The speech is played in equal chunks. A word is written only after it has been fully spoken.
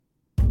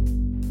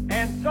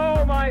And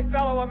so, my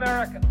fellow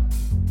Americans,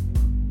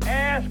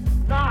 ask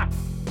not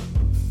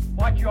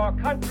what your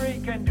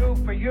country can do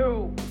for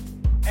you.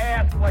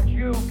 Ask what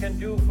you can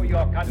do for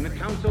your country. In the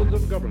councils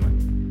of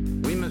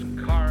government, we must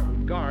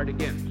guard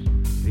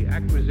against the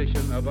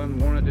acquisition of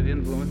unwarranted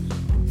influence,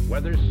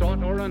 whether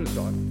sought or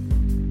unsought,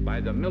 by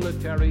the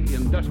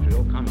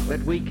military-industrial complex.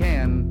 That we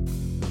can,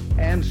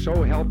 and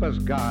so help us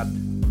God,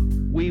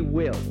 we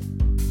will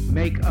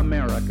make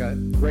America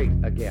great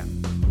again.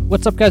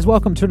 What's up, guys?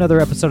 Welcome to another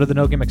episode of the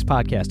No Gimmicks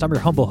Podcast. I'm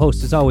your humble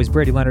host, as always,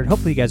 Brady Leonard.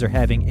 Hopefully you guys are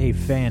having a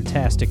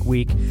fantastic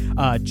week.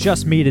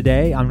 Just me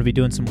today. I'm going to be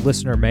doing some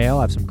listener mail.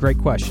 I have some great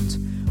questions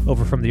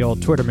over from the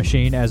old Twitter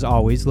machine, as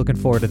always. Looking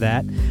forward to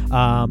that.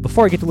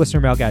 Before I get to listener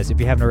mail, guys, if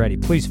you haven't already,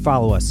 please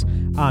follow us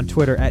on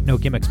Twitter at No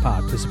Gimmicks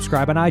Pod. Please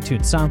subscribe on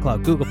iTunes,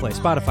 SoundCloud, Google Play,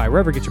 Spotify,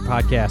 wherever you get your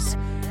podcasts.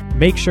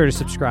 Make sure to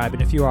subscribe,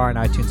 and if you are on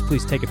iTunes,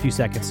 please take a few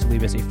seconds to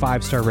leave us a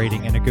 5-star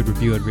rating and a good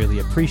review. I'd really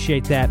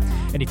appreciate that.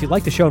 And if you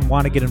like the show and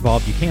want to get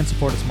involved, you can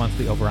support us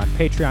monthly over on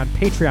Patreon,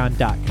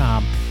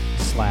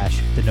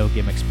 patreon.com/the No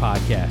Gimmicks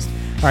Podcast.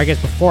 All right,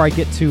 guys, before I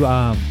get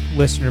to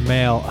listener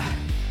mail,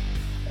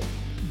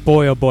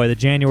 boy, oh boy, the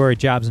January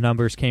jobs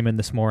numbers came in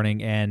this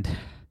morning, and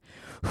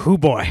whoo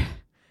boy,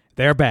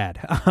 they're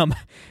bad.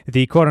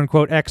 The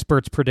quote-unquote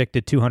experts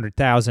predicted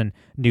 200,000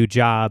 new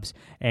jobs,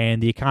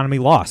 and the economy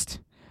lost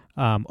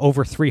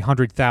over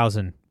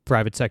 300,000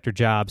 private sector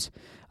jobs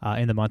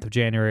in the month of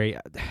January.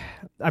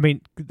 I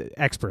mean,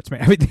 experts,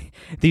 man. I mean,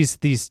 these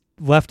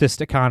leftist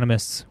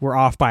economists were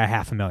off by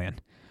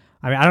 500,000.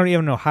 I mean, I don't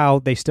even know how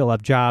they still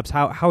have jobs.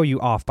 How are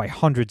you off by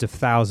hundreds of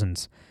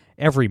thousands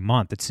every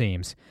month, it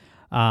seems?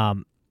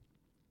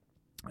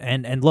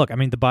 And look, I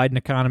mean, the Biden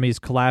economy is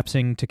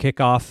collapsing to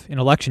kick off an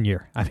election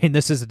year. I mean,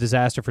 this is a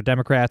disaster for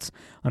Democrats.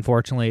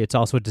 Unfortunately, it's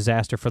also a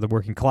disaster for the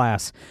working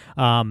class.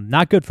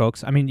 Not good,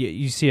 folks. I mean,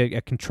 you see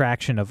a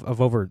contraction of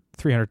over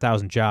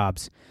 300,000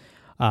 jobs.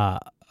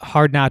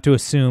 Hard not to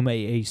assume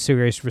a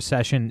serious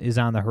recession is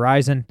on the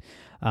horizon.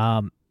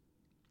 And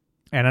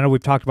I know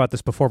we've talked about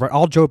this before, but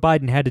all Joe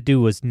Biden had to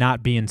do was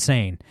not be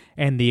insane,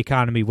 and the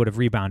economy would have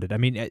rebounded. I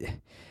mean,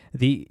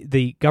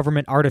 the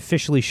government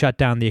artificially shut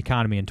down the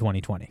economy in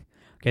 2020.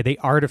 Okay, they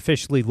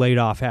artificially laid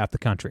off half the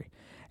country.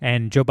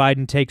 And Joe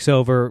Biden takes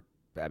over.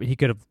 I mean, he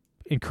could have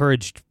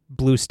encouraged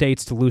blue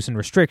states to loosen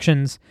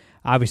restrictions.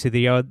 Obviously,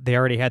 they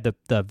already had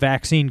the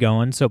vaccine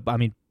going. So, I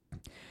mean,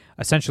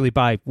 essentially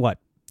by,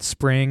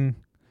 spring,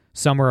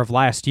 summer of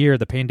last year,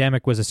 the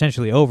pandemic was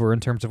essentially over in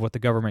terms of what the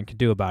government could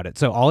do about it.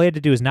 So all he had to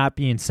do is not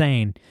be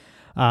insane,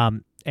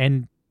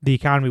 and the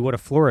economy would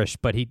have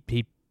flourished, but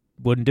he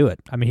wouldn't do it.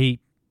 I mean,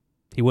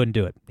 he wouldn't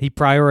do it. He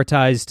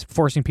prioritized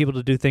forcing people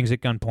to do things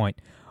at gunpoint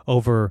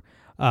over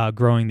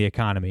growing the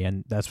economy,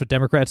 and that's what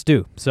Democrats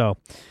do. So,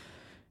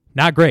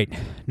 not great.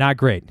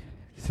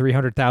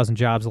 300,000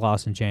 jobs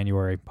lost in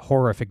January.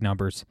 Horrific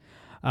numbers.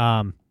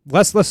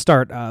 Let's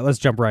start. Let's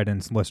jump right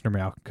into some listener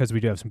mail because we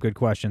do have some good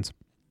questions.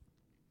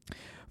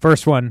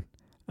 First one.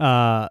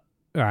 All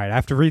right, I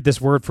have to read this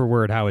word for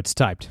word how it's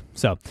typed.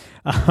 So,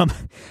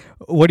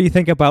 what do you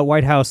think about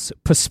White House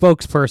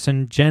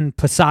spokesperson Jen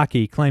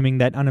Psaki claiming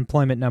that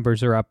unemployment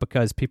numbers are up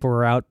because people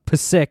are out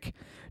sick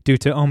due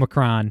to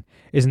Omicron?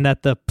 Isn't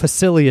that the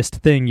silliest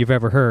thing you've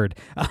ever heard?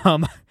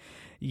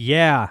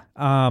 Yeah.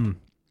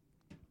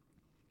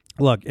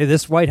 Look,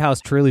 this White House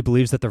truly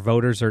believes that their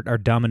voters are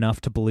dumb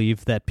enough to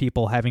believe that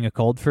people having a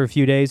cold for a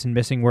few days and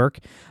missing work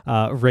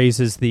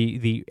raises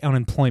the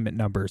unemployment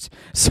numbers.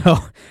 So,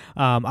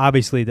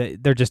 obviously,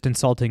 they're just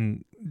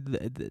insulting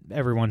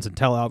everyone's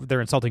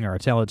they're insulting our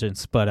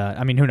intelligence. But,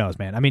 I mean, who knows,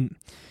 man? I mean,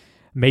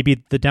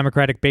 maybe the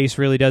Democratic base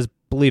really does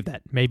believe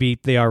that. Maybe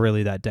they are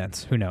really that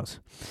dense. Who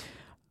knows?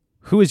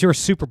 Who is your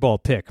Super Bowl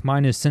pick?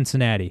 Mine is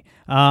Cincinnati.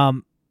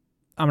 I'm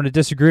going to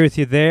disagree with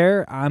you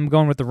there. I'm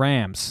going with the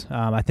Rams.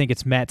 I think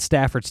it's Matt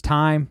Stafford's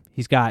time.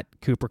 He's got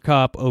Cooper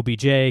Kupp,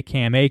 OBJ,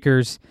 Cam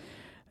Akers.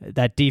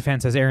 That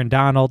defense has Aaron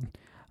Donald,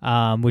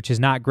 which is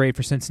not great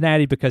for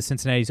Cincinnati because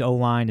Cincinnati's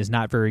O-line is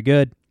not very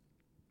good.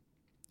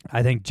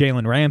 I think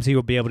Jalen Ramsey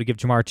will be able to give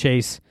Jamar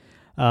Chase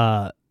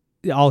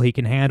all he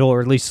can handle,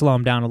 or at least slow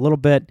him down a little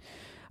bit.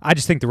 I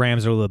just think the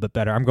Rams are a little bit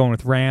better. I'm going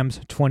with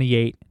Rams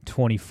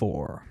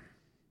 28-24.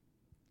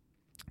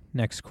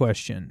 Next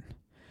question.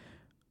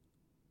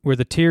 Were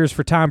the tears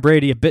for Tom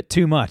Brady a bit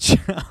too much?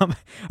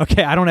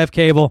 Okay, I don't have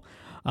cable.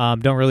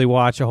 Don't really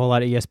watch a whole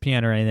lot of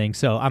ESPN or anything,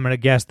 so I'm going to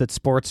guess that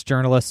sports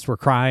journalists were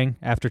crying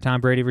after Tom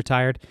Brady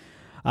retired.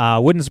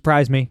 Wouldn't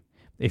surprise me.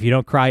 If you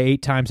don't cry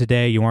 8 times a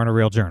day, you aren't a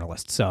real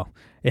journalist, so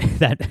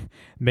that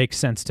makes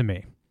sense to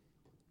me.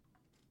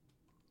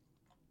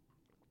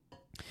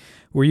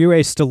 Were you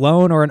a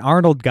Stallone or an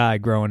Arnold guy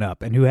growing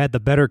up, and who had the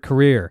better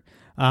career?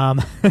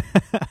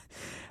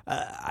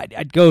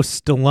 I'd go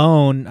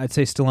Stallone. I'd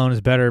say Stallone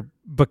is better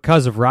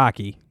because of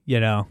Rocky,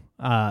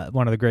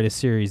 one of the greatest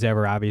series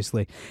ever,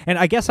 obviously. And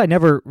I guess I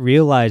never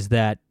realized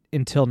that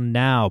until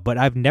now, but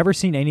I've never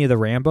seen any of the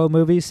Rambo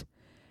movies,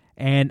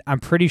 and I'm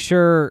pretty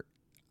sure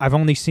I've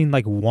only seen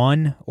like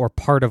one or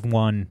part of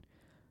one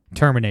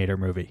Terminator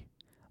movie.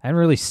 I haven't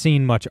really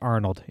seen much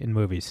Arnold in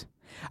movies.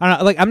 I don't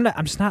know, like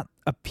I'm just not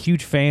a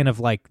huge fan of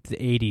like the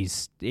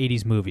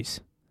 80s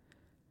movies.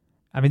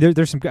 I mean,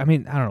 there's some. I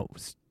mean, I don't know.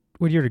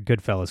 What year did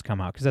Goodfellas come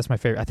out? Because that's my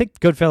favorite. I think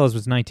Goodfellas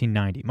was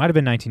 1990. Might have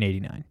been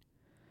 1989.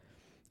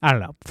 I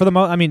don't know. For the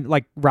I mean,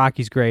 like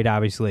Rocky's great,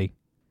 obviously.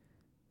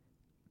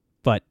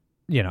 But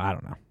I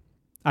don't know.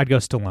 I'd go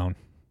Stallone,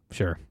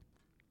 sure.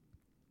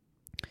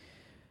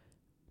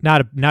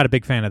 Not a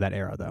big fan of that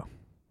era though.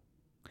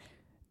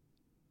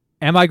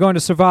 Am I going to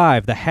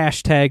survive the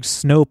hashtag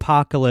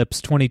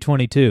Snowpocalypse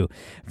 2022?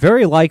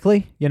 Very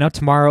likely.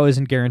 Tomorrow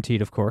isn't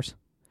guaranteed, of course.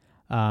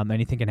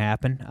 Anything can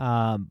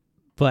happen.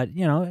 But,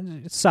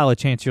 it's a solid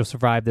chance you'll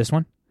survive this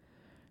one,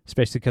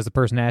 especially because the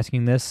person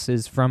asking this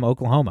is from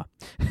Oklahoma.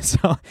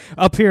 So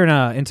up here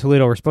in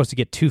Toledo, we're supposed to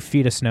get 2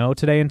 feet of snow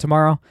today and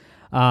tomorrow.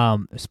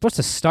 It's supposed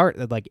to start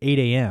at like 8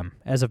 a.m.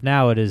 As of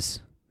now,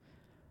 it's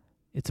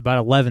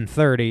about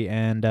 11:30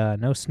 and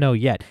no snow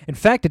yet. In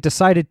fact, it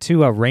decided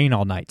to rain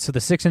all night. So the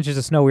 6 inches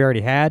of snow we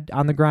already had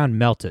on the ground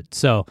melted.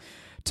 So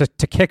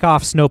to kick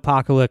off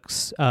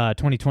Snowpocalypse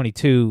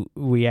 2022,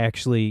 we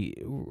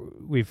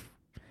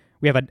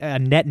have a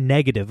net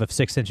negative of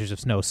 6 inches of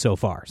snow so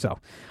far. So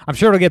I'm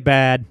sure it'll get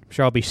bad. I'm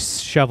sure I'll be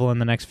shoveling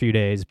the next few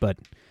days, but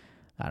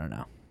I don't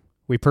know.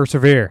 We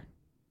persevere,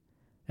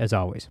 as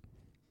always.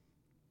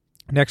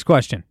 Next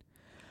question.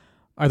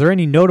 Are there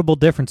any notable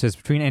differences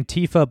between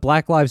Antifa,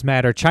 Black Lives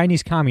Matter,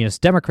 Chinese Communists,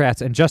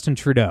 Democrats, and Justin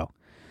Trudeau?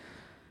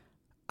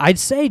 I'd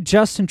say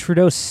Justin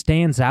Trudeau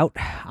stands out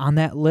on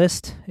that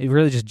list. It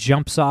really just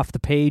jumps off the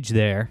page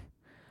there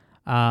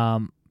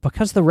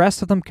because the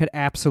rest of them could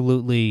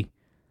absolutely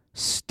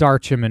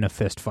starch him in a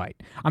fist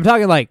fight. I'm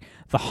talking like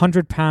the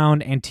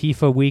 100-pound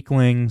Antifa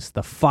weaklings,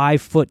 the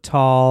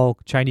 5-foot-tall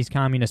Chinese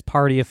Communist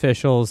Party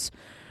officials,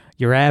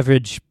 your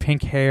average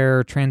pink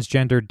hair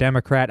transgender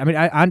Democrat. I mean,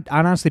 I'd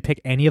honestly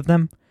pick any of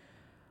them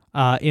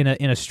in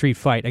a street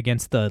fight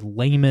against the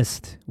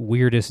lamest,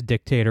 weirdest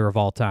dictator of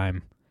all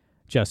time,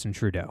 Justin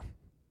Trudeau.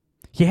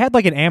 He had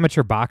like an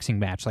amateur boxing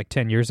match like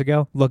 10 years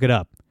ago. Look it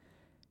up.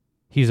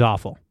 He's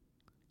awful.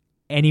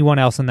 Anyone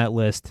else on that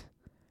list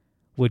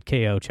would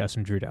KO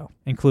Justin Trudeau,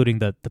 including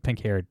the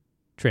pink-haired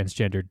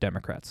transgender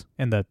Democrats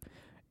and the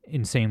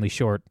insanely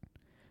short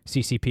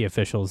CCP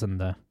officials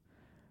and the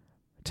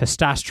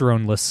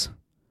testosterone-less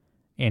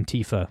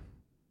Antifa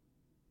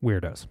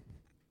weirdos.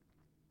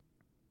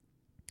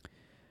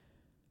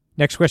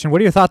 Next question.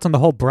 What are your thoughts on the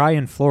whole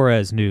Brian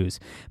Flores news?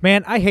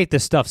 Man, I hate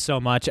this stuff so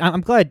much.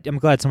 I'm glad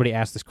somebody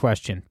asked this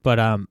question, but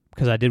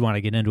because I did want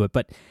to get into it.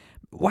 But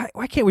why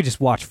can't we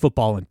just watch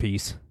football in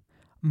peace?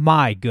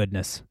 My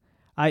goodness.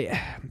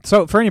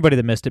 So for anybody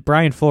that missed it,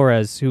 Brian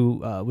Flores, who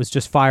was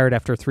just fired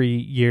after 3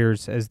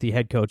 years as the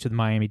head coach of the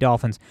Miami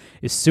Dolphins,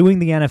 is suing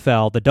the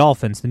NFL, the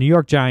Dolphins, the New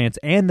York Giants,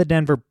 and the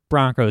Denver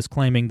Broncos,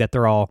 claiming that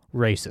they're all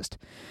racist.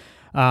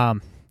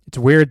 It's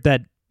weird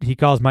that he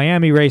calls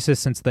Miami racist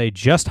since they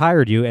just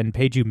hired you and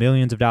paid you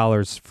millions of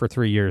dollars for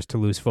 3 years to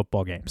lose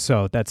football games.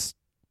 So that's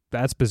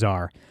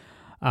bizarre.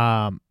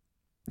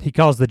 He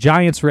calls the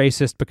Giants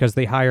racist because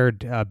they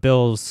hired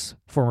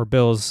former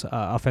Bills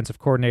offensive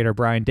coordinator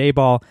Brian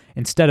Daboll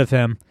instead of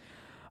him.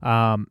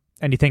 And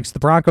he thinks the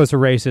Broncos are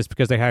racist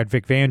because they hired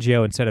Vic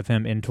Fangio instead of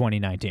him in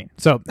 2019.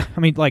 So, I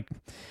mean, like,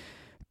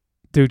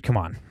 dude, come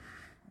on.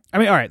 I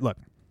mean, all right, look.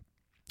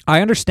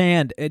 I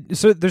understand.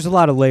 So there's a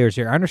lot of layers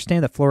here. I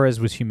understand that Flores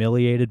was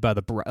humiliated by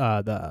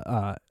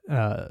the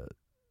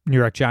New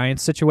York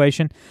Giants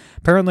situation.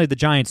 Apparently, the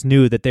Giants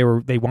knew that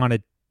they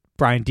wanted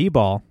Brian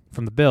Daboll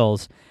from the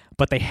Bills,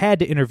 but they had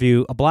to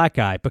interview a black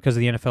guy because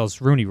of the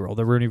NFL's Rooney Rule.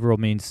 The Rooney Rule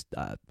means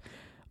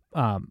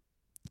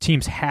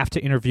teams have to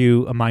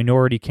interview a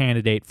minority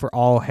candidate for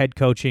all head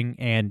coaching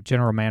and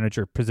general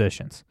manager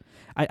positions.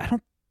 I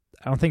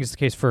don't think it's the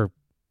case for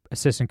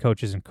assistant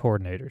coaches and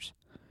coordinators.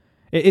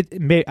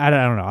 It may, I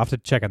don't know. I'll have to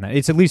check on that.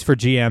 It's at least for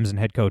GMs and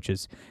head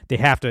coaches. They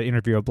have to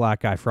interview a black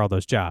guy for all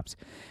those jobs.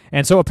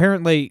 And so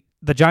apparently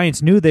the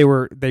Giants knew they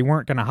weren't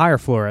going to hire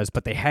Flores,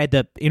 but they had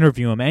to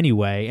interview him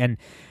anyway. And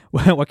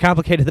what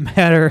complicated the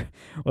matter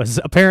was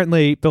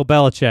apparently Bill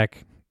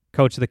Belichick,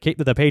 coach of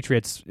the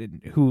Patriots,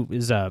 who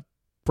is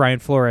Brian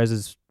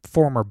Flores'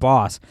 former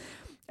boss,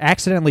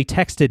 accidentally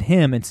texted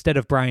him instead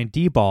of Brian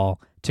Daboll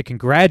to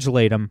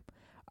congratulate him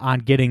on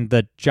getting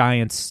the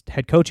Giants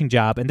head coaching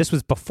job, and this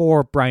was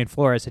before Brian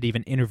Flores had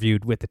even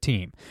interviewed with the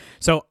team.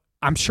 So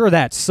I'm sure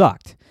that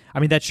sucked. I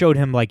mean, that showed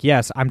him like,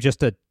 yes, I'm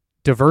just a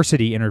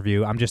diversity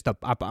interview. I'm just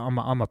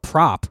I'm a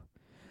prop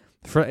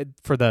for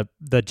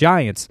the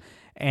Giants,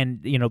 and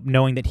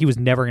knowing that he was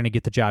never going to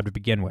get the job to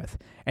begin with,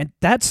 and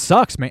that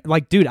sucks, man.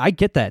 Like, dude, I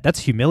get that.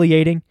 That's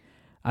humiliating.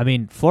 I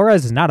mean,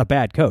 Flores is not a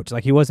bad coach.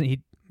 Like, he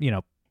wasn't.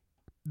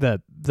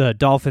 The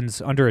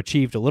Dolphins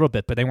underachieved a little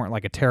bit, but they weren't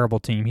like a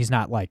terrible team. He's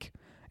not like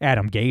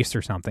Adam Gase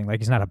or something. Like,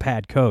 he's not a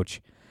bad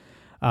coach.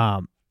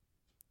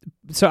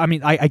 So, I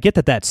mean, I get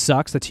that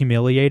sucks. That's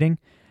humiliating,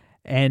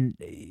 and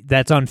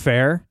that's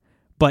unfair.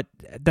 But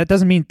that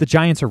doesn't mean the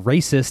Giants are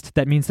racist.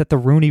 That means that the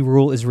Rooney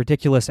Rule is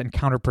ridiculous and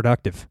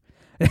counterproductive.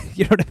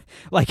 You know what I mean?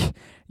 Like,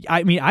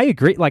 I mean, I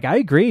agree. Like, I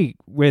agree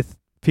with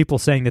people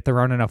saying that there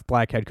aren't enough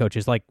black head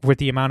coaches. Like, with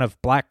the amount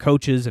of black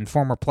coaches and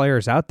former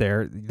players out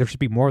there, there should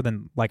be more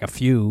than like a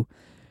few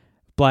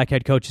black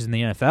head coaches in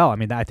the NFL. I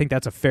mean, I think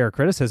that's a fair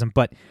criticism,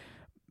 but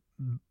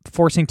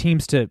forcing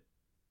teams to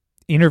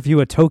interview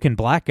a token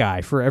black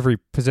guy for every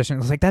position,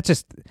 it's like, that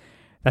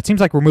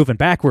seems like we're moving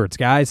backwards,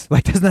 guys.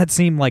 Like, doesn't that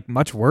seem like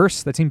much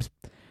worse? That seems,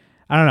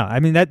 I don't know. I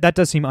mean, that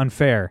does seem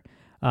unfair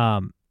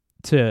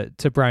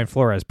to Brian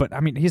Flores, but I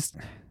mean,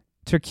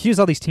 to accuse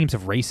all these teams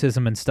of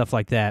racism and stuff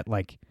like that,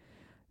 like,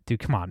 dude,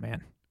 come on,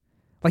 man.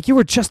 Like, you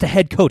were just a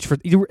head coach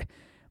you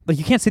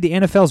can't say the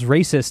NFL's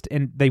racist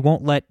and they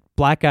won't let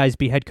black guys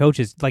be head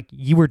coaches. Like,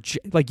 you were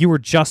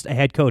just a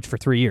head coach for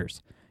 3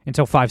 years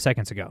until 5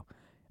 seconds ago.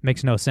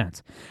 Makes no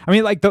sense. I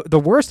mean, like, the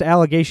worst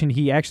allegation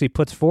he actually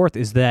puts forth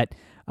is that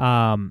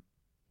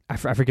I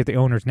forget the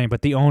owner's name,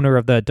 but the owner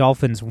of the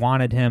Dolphins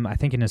wanted him, I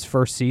think in his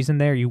first season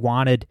there, he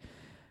wanted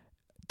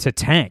to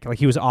tank. Like,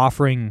 he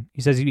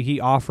says he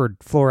offered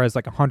Flores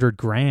like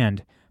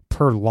 $100,000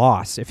 per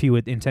loss if he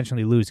would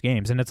intentionally lose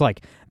games. And it's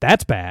like,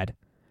 that's bad.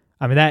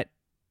 I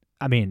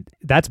mean,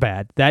 that's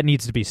bad. That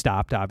needs to be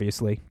stopped,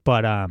 obviously.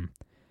 But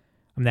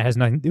that has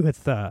nothing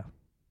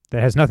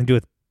to do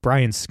with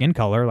Brian's skin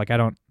color. Like,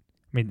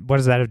 what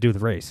does that have to do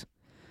with race?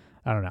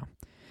 I don't know.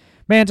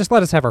 Man, just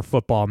let us have our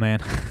football,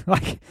 man.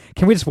 Like,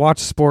 can we just watch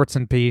sports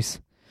in peace?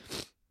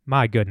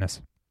 My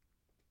goodness.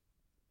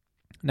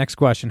 Next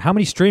question. How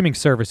many streaming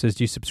services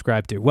do you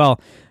subscribe to?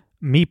 Well,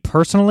 me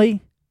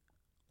personally,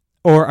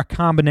 or a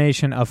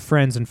combination of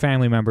friends and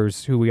family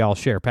members who we all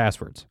share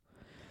passwords?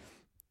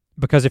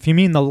 Because if you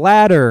mean the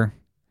latter,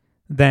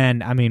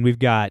 then, I mean, we've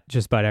got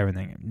just about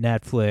everything.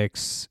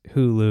 Netflix,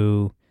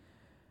 Hulu,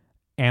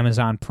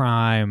 Amazon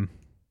Prime,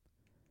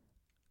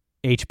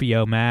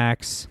 HBO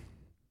Max.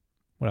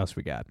 What else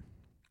we got?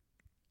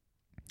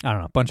 I don't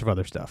know, a bunch of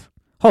other stuff.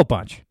 Whole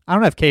bunch. I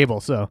don't have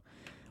cable, so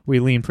we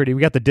lean pretty.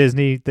 We got the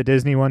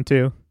Disney one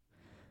too.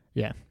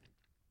 Yeah.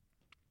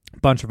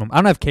 Bunch of them. I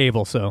don't have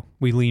cable, so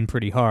we lean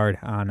pretty hard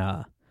on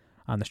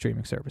the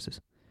streaming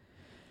services.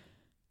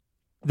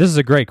 This is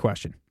a great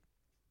question.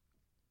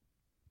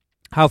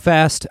 How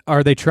fast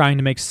are they trying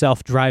to make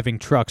self-driving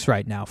trucks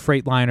right now?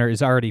 Freightliner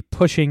is already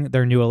pushing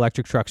their new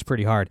electric trucks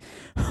pretty hard.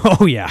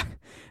 Oh, yeah.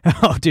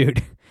 Oh,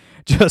 dude.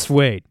 Just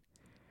wait.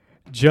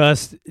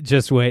 Just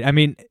wait. I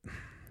mean,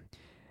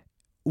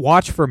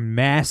 watch for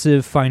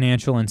massive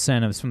financial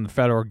incentives from the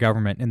federal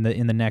government in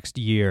the next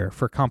year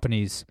for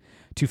companies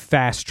to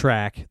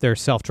fast-track their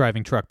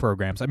self-driving truck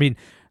programs. I mean,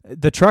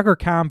 the trucker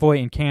convoy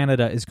in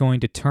Canada is going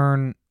to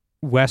turn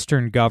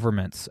Western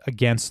governments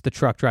against the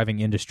truck driving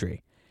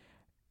industry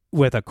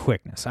with a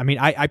quickness. I mean,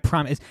 I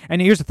promise.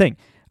 And here's the thing.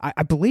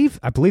 I believe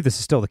this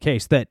is still the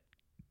case, that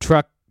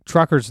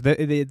truckers,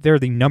 they're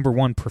the number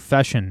one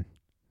profession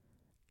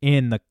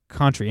in the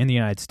country, in the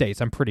United States,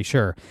 I'm pretty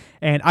sure.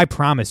 And I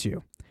promise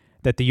you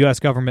that the U.S.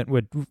 government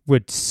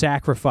would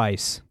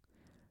sacrifice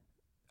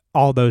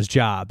all those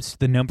jobs,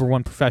 the number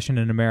one profession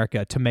in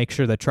America, to make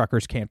sure that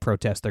truckers can't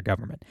protest their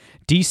government.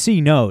 D.C.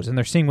 knows, and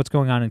they're seeing what's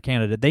going on in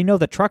Canada. They know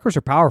that truckers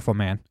are powerful,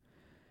 man.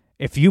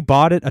 If you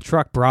bought it, a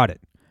truck brought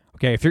it.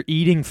 Okay, if you're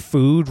eating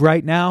food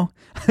right now,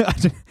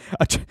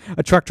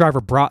 a truck driver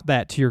brought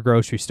that to your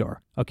grocery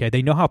store. Okay,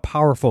 they know how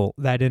powerful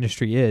that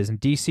industry is, and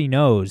D.C.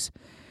 knows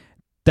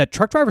that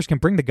truck drivers can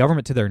bring the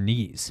government to their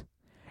knees,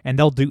 and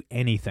they'll do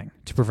anything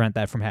to prevent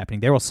that from happening.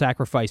 They will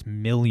sacrifice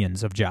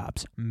millions of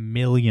jobs.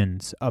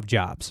 Millions of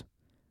jobs.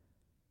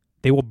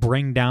 They will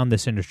bring down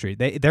this industry.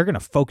 They're going to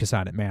focus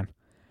on it, man.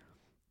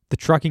 The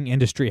trucking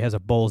industry has a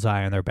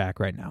bullseye on their back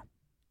right now.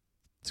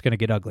 It's going to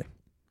get ugly.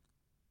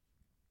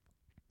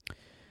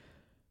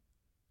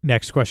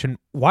 Next question.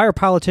 Why are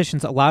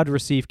politicians allowed to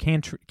receive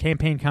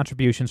campaign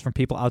contributions from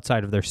people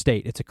outside of their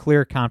state? It's a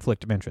clear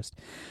conflict of interest.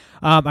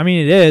 I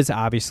mean, it is,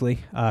 obviously,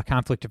 a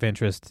conflict of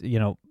interest. You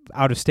know,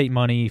 out-of-state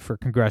money for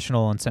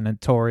congressional and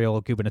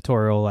senatorial,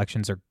 gubernatorial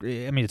elections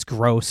it's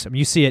gross. I mean,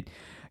 you see it,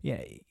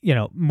 you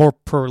know, more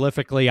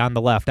prolifically on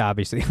the left,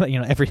 obviously. You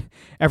know,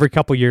 every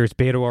couple years,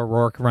 Beto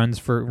O'Rourke runs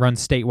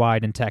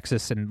statewide in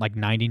Texas, and like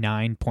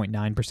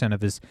 99.9%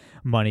 of his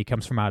money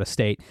comes from out of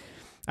state.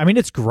 I mean,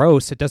 it's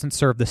gross. It doesn't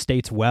serve the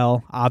states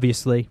well,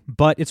 obviously,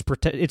 but it's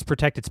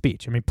protected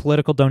speech. I mean,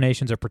 political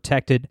donations are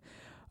protected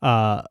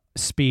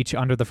speech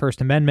under the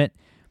First Amendment.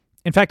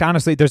 In fact,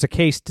 honestly, there's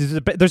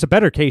a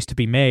better case to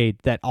be made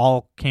that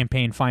all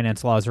campaign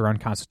finance laws are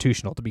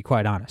unconstitutional, to be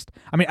quite honest.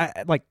 I mean,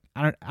 I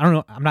don't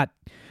know. I'm not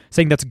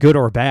saying that's good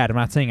or bad. I'm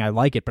not saying I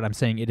like it, but I'm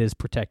saying it is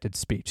protected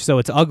speech. So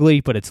it's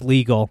ugly, but it's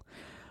legal.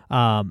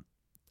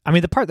 I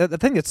mean, the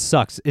thing that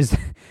sucks is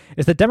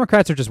that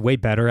Democrats are just way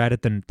better at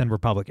it than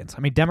Republicans.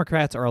 I mean,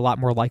 Democrats are a lot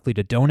more likely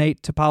to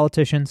donate to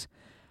politicians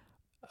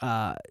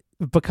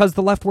because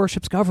the left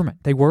worships government.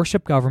 They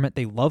worship government.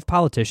 They love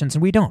politicians,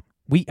 and we don't.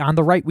 We, on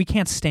the right, we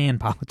can't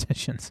stand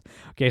politicians,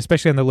 okay,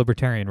 especially on the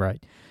libertarian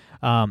right.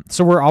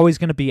 So we're always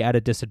going to be at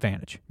a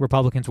disadvantage.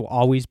 Republicans will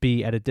always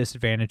be at a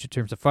disadvantage in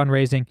terms of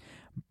fundraising,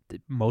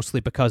 mostly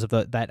because of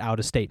that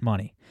out-of-state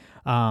money.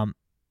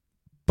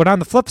 But But on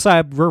the flip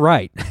side, we're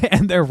right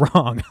and they're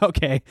wrong.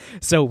 Okay,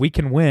 so we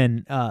can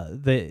win.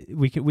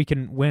 We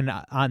can win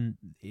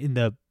in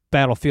the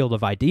battlefield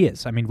of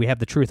ideas. I mean, we have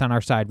the truth on our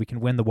side. We can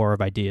win the war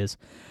of ideas,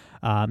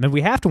 and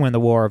we have to win the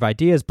war of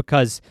ideas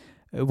because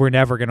we're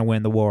never going to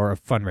win the war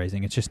of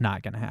fundraising. It's just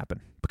not going to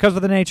happen because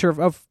of the nature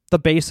of the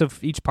base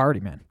of each party,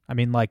 man. I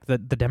mean, like the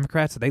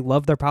Democrats, they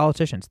love their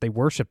politicians. They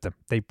worship them.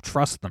 They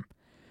trust them.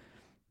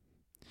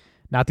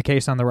 Not the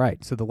case on the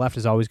right. So the left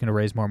is always going to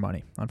raise more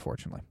money,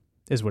 unfortunately,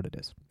 is what it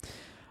is.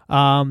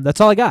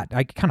 That's all I got.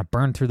 I kind of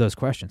burned through those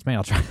questions. Man,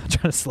 I'll try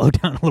to slow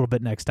down a little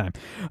bit next time.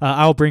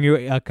 I'll bring you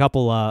a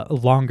couple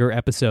longer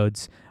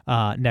episodes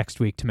next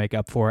week to make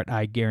up for it.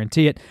 I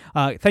guarantee it.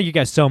 Thank you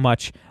guys so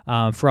much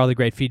for all the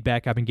great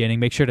feedback I've been getting.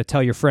 Make sure to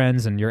tell your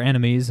friends and your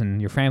enemies and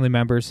your family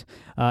members,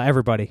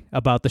 everybody,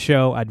 about the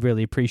show. I'd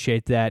really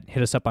appreciate that.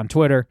 Hit us up on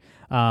Twitter.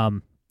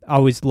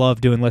 Always love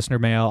doing listener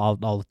mail.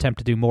 I'll attempt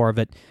to do more of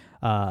it.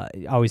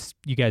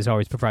 You guys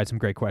always provide some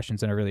great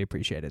questions, and I really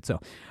appreciate it.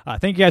 So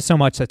thank you guys so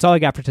much. That's all I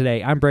got for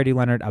today. I'm Brady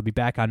Leonard. I'll be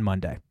back on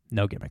Monday.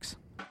 No gimmicks.